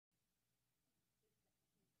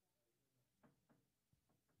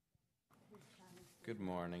Good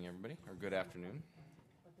morning, everybody, or good afternoon.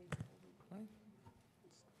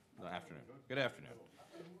 No, afternoon. Good afternoon.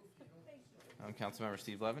 I'm Councilmember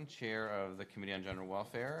Steve Levin, Chair of the Committee on General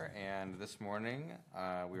Welfare, and this morning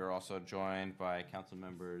we are also joined by Council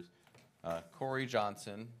Members Corey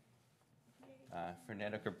Johnson,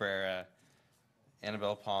 Fernando Cabrera,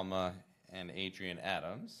 Annabelle Palma, and Adrian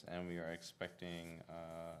Adams, and we are expecting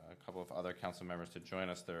a couple of other council members to join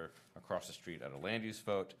us. They're across the street at a land use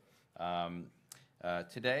vote.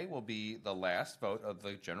 Today will be the last vote of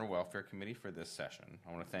the General Welfare Committee for this session.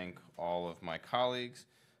 I want to thank all of my colleagues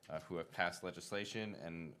who have passed legislation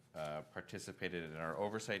and participated in our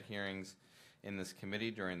oversight hearings in this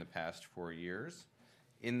committee during the past 4 years.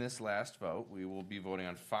 In this last vote, we will be voting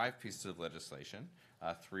on 5 pieces of legislation,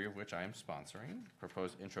 3 of which I am sponsoring.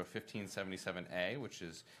 Proposed Intro 1577A, which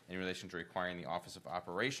is in relation to requiring the Office of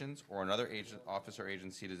Operations or another office or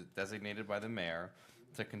agency designated by the mayor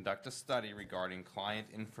to conduct a study regarding client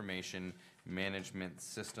information management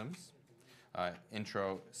systems.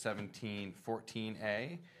 Intro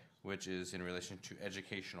 1714A, which is in relation to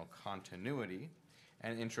educational continuity,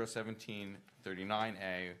 and Intro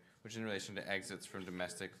 1739A, which is in relation to exits from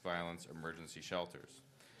domestic violence emergency shelters.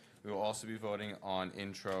 We will also be voting on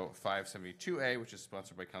Intro 572A, which is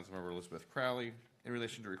sponsored by Councilmember Elizabeth Crowley, in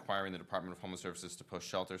relation to requiring the Department of Homeless Services to post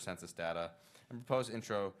shelter census data, and proposed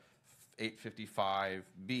Intro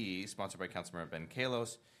 855B, sponsored by Councilmember Ben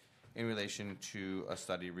Kalos, in relation to a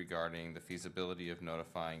study regarding the feasibility of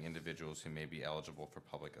notifying individuals who may be eligible for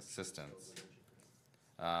public assistance.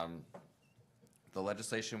 The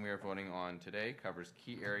legislation we are voting on today covers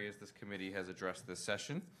key areas this committee has addressed this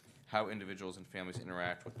session: how individuals and families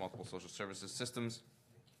interact with multiple social services systems,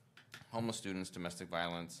 homeless students, domestic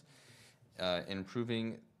violence,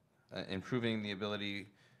 improving the ability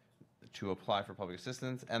to apply for public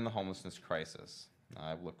assistance, and the homelessness crisis.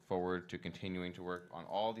 I look forward to continuing to work on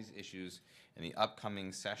all these issues in the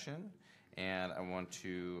upcoming session, and I want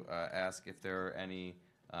to ask if there are any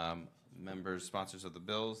members, sponsors of the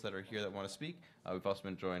bills that are here that want to speak. We've also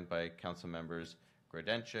been joined by Council Members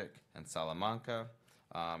Grodenchik and Salamanca,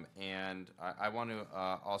 and I want to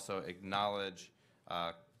also acknowledge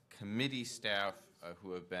committee staff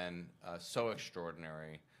who have been so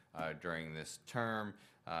extraordinary during this term.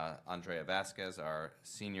 Andrea Vasquez, our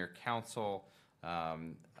senior counsel,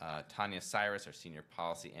 Tanya Cyrus, our senior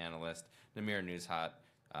policy analyst, Namir Nuzhat,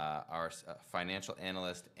 our financial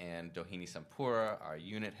analyst, and Dohini Sampura, our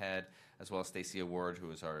unit head, as well as Stacey Ward,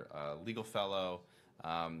 who is our legal fellow.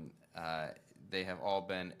 They have all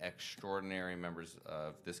been extraordinary members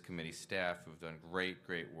of this committee staff who've done great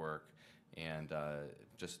work. And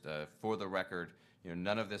just for the record,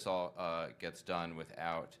 none of this all gets done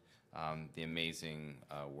without the amazing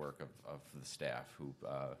work of the staff who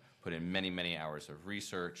put in many hours of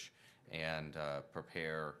research and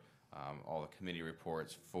prepare all the committee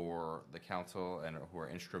reports for the council, and who are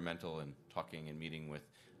instrumental in talking and meeting with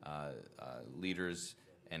leaders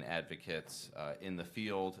and advocates in the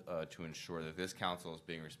field to ensure that this council is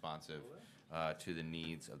being responsive to the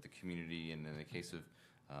needs of the community. And in the case of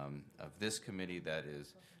this committee, that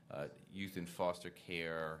is youth in foster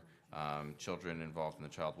care, children involved in the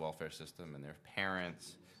child welfare system and their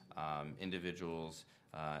parents, individuals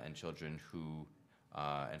and children who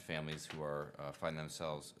and families who are find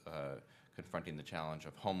themselves confronting the challenge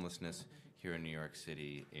of homelessness here in New York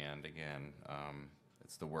City. And again,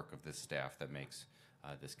 it's the work of this staff that makes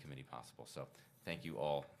this committee possible. So thank you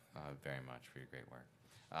all very much for your great work.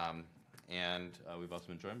 And we've also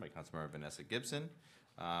been joined by Councilmember Vanessa Gibson.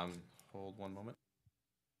 Hold one moment.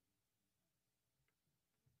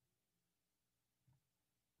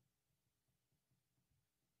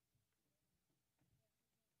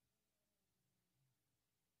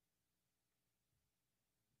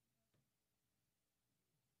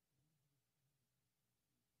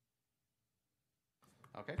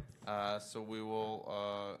 Okay, so we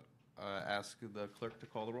will ask the clerk to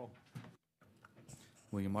call the roll.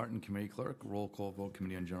 William Martin, Committee Clerk. Roll call vote,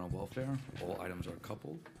 Committee on General Welfare. All items are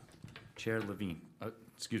coupled. Chair Levin.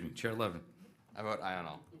 Chair Levin. I vote aye on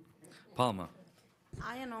all. Palma.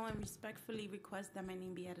 Aye on all, and respectfully request that my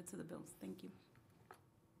name be added to the bills. Thank you.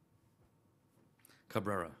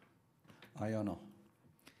 Cabrera. Aye on all.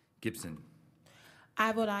 Gibson.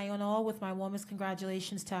 I vote aye on all, with my warmest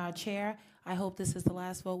congratulations to our chair. I hope this is the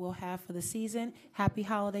last vote we'll have for the season. Happy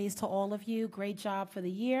holidays to all of you. Great job for the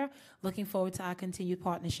year. Looking forward to our continued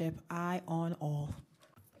partnership. Aye on all.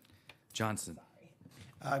 Johnson.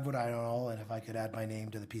 I vote aye on all, and if I could add my name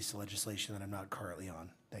to the piece of legislation that I'm not currently on.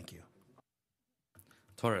 Thank you.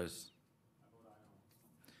 Torres.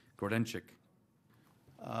 Grodenchik.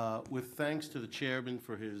 With thanks to the chairman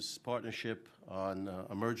for his partnership on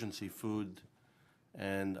emergency food,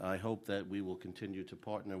 and I hope that we will continue to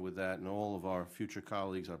partner with that and all of our future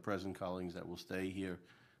colleagues, our present colleagues that will stay here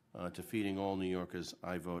to feeding all New Yorkers,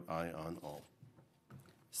 I vote aye on all.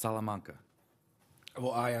 Salamanca.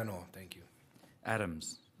 Well, aye on all. Thank you.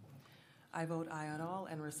 Adams. I vote aye on all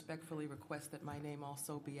and respectfully request that my name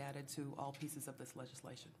also be added to all pieces of this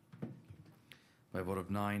legislation. By a vote of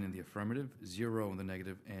 9 in the affirmative, 0 in the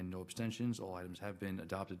negative, and no abstentions, all items have been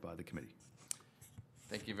adopted by the committee.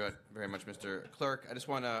 Thank you very much, Mr. Clerk. I just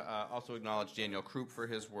want to also acknowledge Daniel Krupp for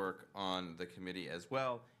his work on the committee as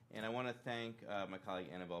well. And I want to thank my colleague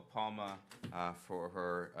Annabelle Palma for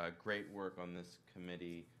her great work on this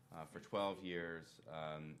committee for 12 years,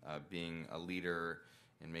 being a leader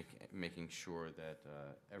in making sure that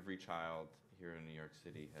every child here in New York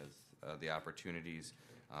City has the opportunities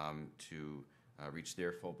to reach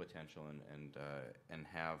their full potential and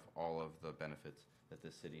have all of the benefits that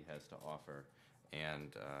this city has to offer.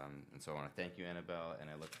 And so I want to thank you, Annabelle, and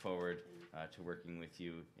I look forward to working with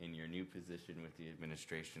you in your new position with the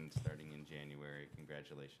administration starting in January.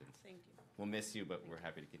 Congratulations. Thank you. We'll miss you, but we're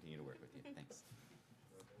happy to continue to work with you. Thanks.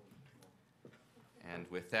 And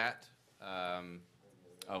with that, Councilmember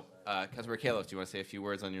Kalos, do you want to say a few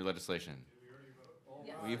words on your legislation?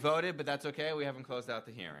 Yes. We voted, but that's okay. We haven't closed out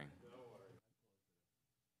the hearing.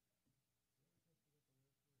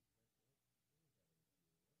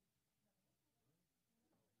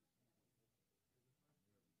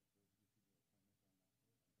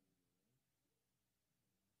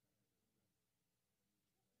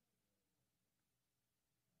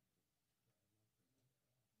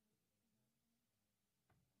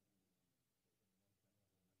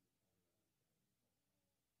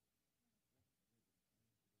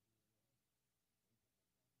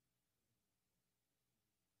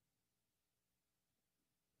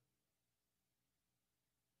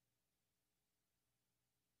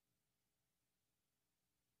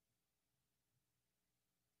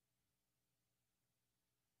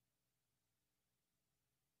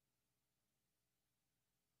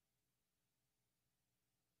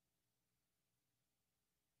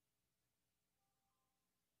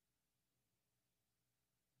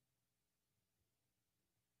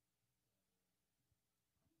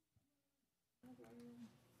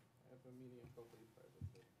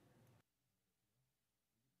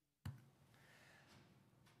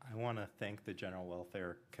 I want to thank the General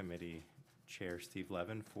Welfare Committee Chair Steve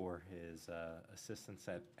Levin for his assistance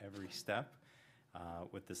at every step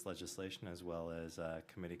with this legislation, as well as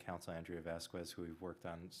Committee Counsel Andrea Vasquez, who we've worked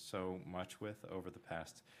on so much with over the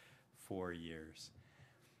past 4 years.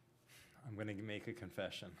 I'm going to make a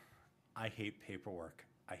confession. I hate paperwork.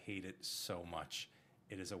 I hate it so much.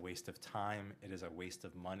 It is a waste of time. It is a waste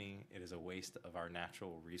of money. It is a waste of our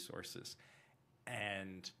natural resources.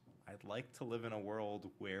 And I'd like to live in a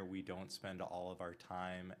world where we don't spend all of our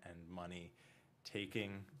time and money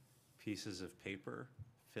taking pieces of paper,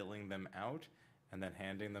 filling them out, and then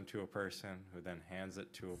handing them to a person who then hands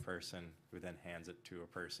it to a person who then hands it to a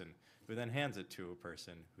person who then hands it to a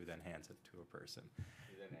person who then hands it to a person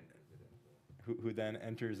who then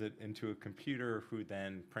enters it into a computer, who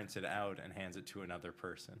then prints it out and hands it to another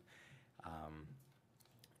person.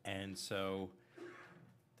 And so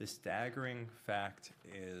the staggering fact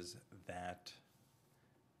is that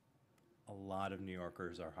a lot of New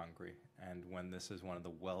Yorkers are hungry. And when this is one of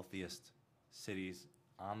the wealthiest cities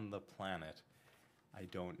on the planet, I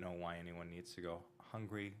don't know why anyone needs to go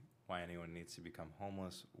hungry, why anyone needs to become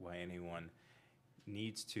homeless, why anyone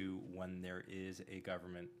needs to, when there is a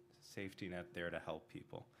government safety net there to help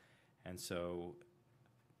people. And so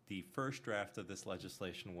the first draft of this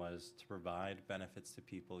legislation was to provide benefits to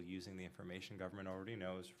people using the information government already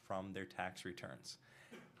knows from their tax returns.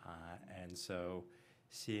 And so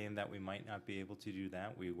seeing that we might not be able to do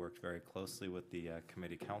that, we worked very closely with the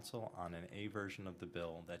committee council on an A version of the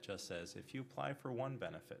bill that just says if you apply for one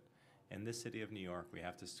benefit in the city of New York, we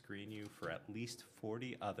have to screen you for at least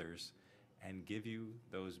 40 others and give you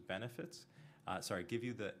those benefits. Give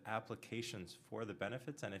you the applications for the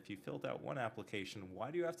benefits. And if you filled out one application, why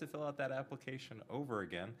do you have to fill out that application over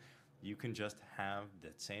again? You can just have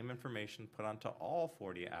that same information put onto all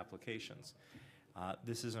 40 applications.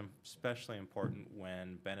 This is especially important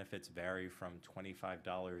when benefits vary from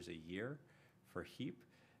 $25 a year for HEAP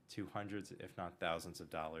to hundreds, if not thousands of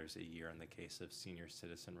dollars a year in the case of senior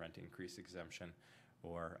citizen rent increase exemption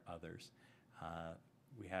or others.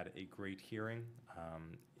 We had a great hearing.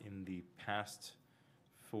 In the past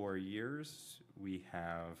 4 years, we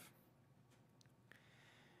have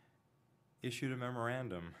issued a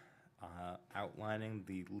memorandum outlining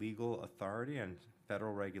the legal authority and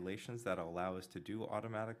federal regulations that allow us to do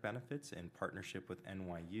automatic benefits in partnership with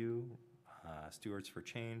NYU, Stewards for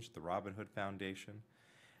Change, the Robin Hood Foundation.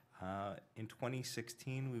 In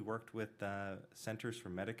 2016, we worked with Centers for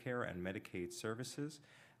Medicare and Medicaid Services,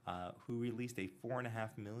 who released a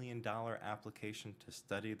 $4.5 million application to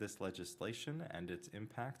study this legislation and its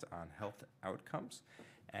impact on health outcomes.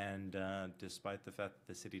 And despite the fact that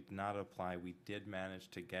the city did not apply, we did manage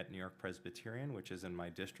to get New York Presbyterian, which is in my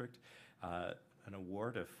district, an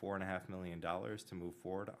award of $4.5 million to move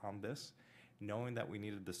forward on this. Knowing that we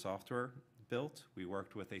needed the software built, we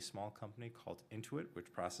worked with a small company called Intuit,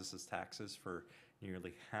 which processes taxes for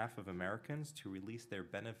nearly half of Americans, to release their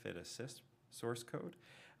Benefit Assist source code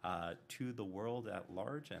to the world at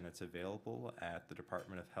large, and it's available at the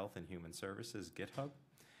Department of Health and Human Services GitHub.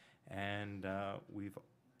 And we've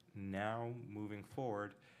now, moving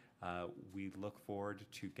forward, we look forward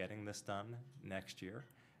to getting this done next year.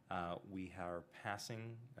 We are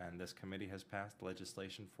passing, and this committee has passed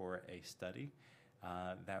legislation for a study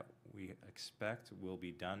that we expect will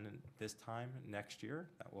be done this time next year.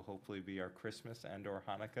 That will hopefully be our Christmas and or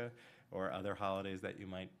Hanukkah or other holidays that you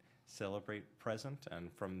might celebrate present.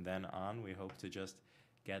 And from then on, we hope to just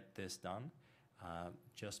get this done.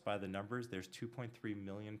 Just by the numbers, there's 2.3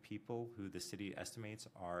 million people who the city estimates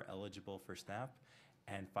are eligible for SNAP,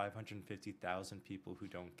 and 550,000 people who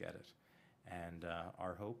don't get it. And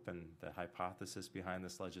our hope and the hypothesis behind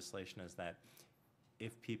this legislation is that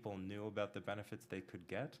if people knew about the benefits they could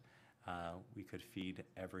get, we could feed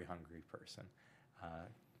every hungry person.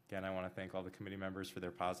 Again, I want to thank all the committee members for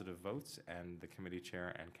their positive votes, and the committee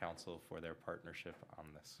chair and council for their partnership on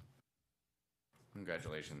this.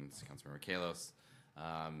 Congratulations, Councilmember Kalos.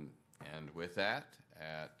 And with that,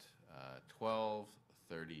 at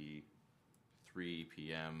 12:33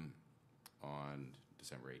 p.m. on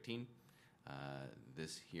December 18,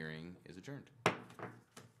 this hearing is adjourned.